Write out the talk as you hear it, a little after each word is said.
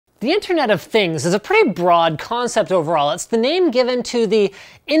The Internet of Things is a pretty broad concept overall. It's the name given to the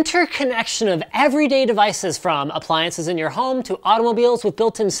interconnection of everyday devices, from appliances in your home to automobiles with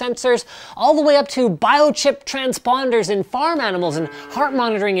built-in sensors, all the way up to biochip transponders in farm animals and heart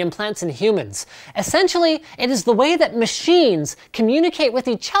monitoring implants in humans. Essentially, it is the way that machines communicate with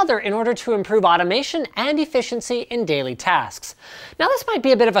each other in order to improve automation and efficiency in daily tasks. Now, this might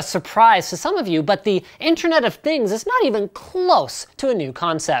be a bit of a surprise to some of you, but the Internet of Things is not even close to a new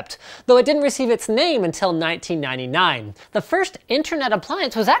concept, though it didn't receive its name until 1999. The first internet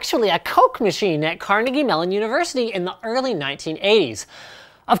appliance was actually a Coke machine at Carnegie Mellon University in the early 1980s.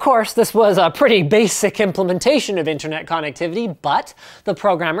 Of course, this was a pretty basic implementation of internet connectivity, but the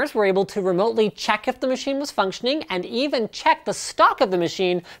programmers were able to remotely check if the machine was functioning and even check the stock of the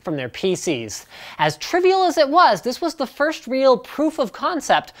machine from their PCs. As trivial as it was, this was the first real proof of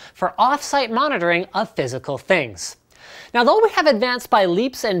concept for off-site monitoring of physical things. Now, though we have advanced by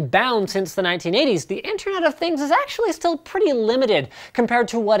leaps and bounds since the 1980s, the Internet of Things is actually still pretty limited compared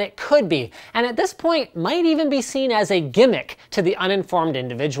to what it could be, and at this point might even be seen as a gimmick to the uninformed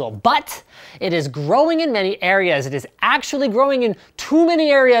individual. But it is growing in many areas. It is actually growing in too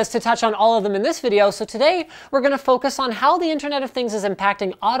many areas to touch on all of them in this video, so today we're going to focus on how the Internet of Things is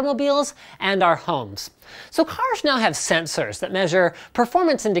impacting automobiles and our homes. So cars now have sensors that measure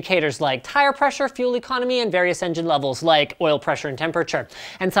performance indicators like tire pressure, fuel economy, and various engine levels like oil pressure and temperature.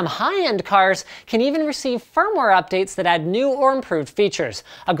 And some high-end cars can even receive firmware updates that add new or improved features.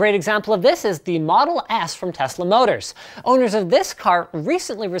 A great example of this is the Model S from Tesla Motors. Owners of this car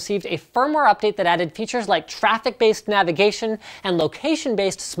recently received a firmware update that added features like traffic-based navigation and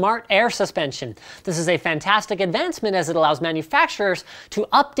location-based smart air suspension. This is a fantastic advancement as it allows manufacturers to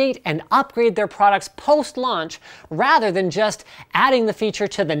update and upgrade their products post-launch, rather than just adding the feature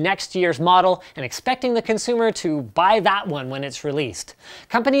to the next year's model and expecting the consumer to buy that one when it's released.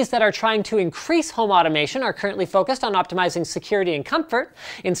 Companies that are trying to increase home automation are currently focused on optimizing security and comfort,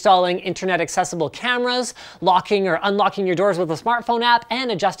 installing internet-accessible cameras, locking or unlocking your doors with a smartphone app,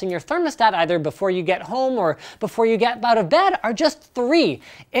 and adjusting your thermostat either before you get home or before you get out of bed are just 3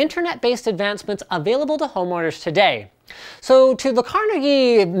 internet-based advancements available to homeowners today. So to the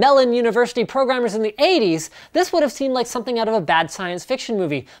Carnegie Mellon University programmers in the 80s, this would have seemed like something out of a bad science fiction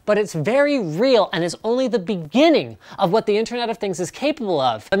movie, but it's very real and is only the beginning of what the Internet of Things is capable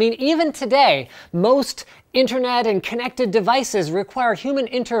of. I mean, even today, most internet and connected devices require human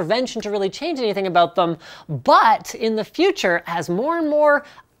intervention to really change anything about them, but in the future, as more and more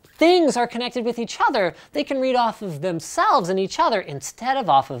things are connected with each other, they can read off of themselves and each other instead of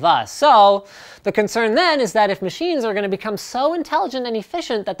off of us. So the concern then is that if machines are going to become so intelligent and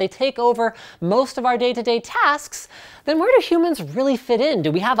efficient that they take over most of our day-to-day tasks, then where do humans really fit in?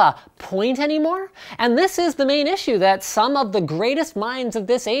 Do we have a point anymore? And this is the main issue that some of the greatest minds of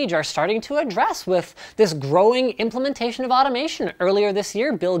this age are starting to address with this growing implementation of automation. Earlier this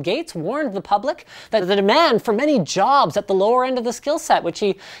year, Bill Gates warned the public that the demand for many jobs at the lower end of the skill set, which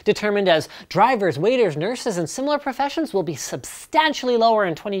he determined as drivers, waiters, nurses, and similar professions, will be substantially lower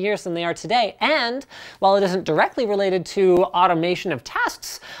in 20 years than they are today. And while it isn't directly related to automation of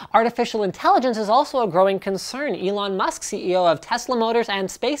tasks, artificial intelligence is also a growing concern. Elon Musk, CEO of Tesla Motors and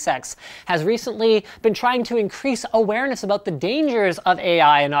SpaceX, has recently been trying to increase awareness about the dangers of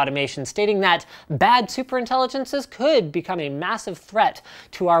AI and automation, stating that bad superintelligences could become a massive threat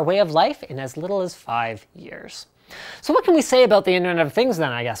to our way of life in as little as 5 years. So what can we say about the Internet of Things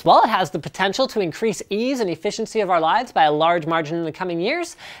then, I guess? Well, it has the potential to increase ease and efficiency of our lives by a large margin in the coming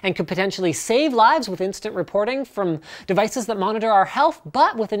years, and could potentially save lives with instant reporting from devices that monitor our health.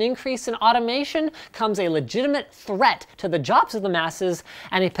 But with an increase in automation comes a legitimate threat to the jobs of the masses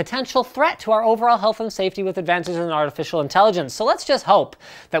and a potential threat to our overall health and safety with advances in artificial intelligence. So let's just hope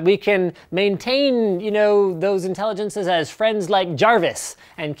that we can maintain, those intelligences as friends like Jarvis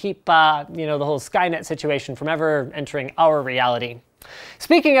and keep, the whole Skynet situation from ever entering our reality.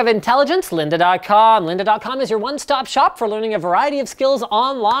 Speaking of intelligence, lynda.com. Lynda.com is your one-stop shop for learning a variety of skills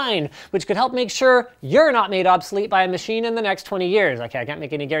online, which could help make sure you're not made obsolete by a machine in the next 20 years. Okay, I can't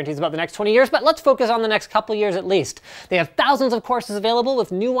make any guarantees about the next 20 years, but let's focus on the next couple years at least. They have thousands of courses available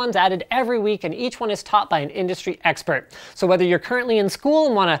with new ones added every week, and each one is taught by an industry expert. So whether you're currently in school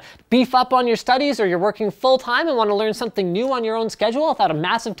and want to beef up on your studies, or you're working full-time and want to learn something new on your own schedule without a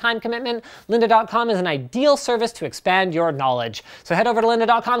massive time commitment, lynda.com is an ideal service to expand your knowledge. So So head over to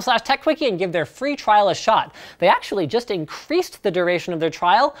lynda.com/techquickie and give their free trial a shot. They actually just increased the duration of their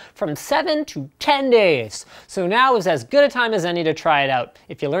trial from 7 to 10 days. So now is as good a time as any to try it out.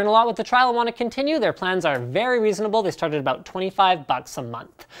 If you learn a lot with the trial and want to continue, their plans are very reasonable. They start at about $25 a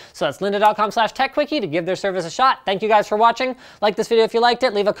month. So that's lynda.com/techquickie to give their service a shot. Thank you guys for watching. Like this video if you liked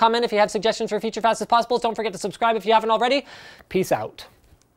it. Leave a comment if you have suggestions for future Fast as Possibles. Don't forget to subscribe if you haven't already. Peace out.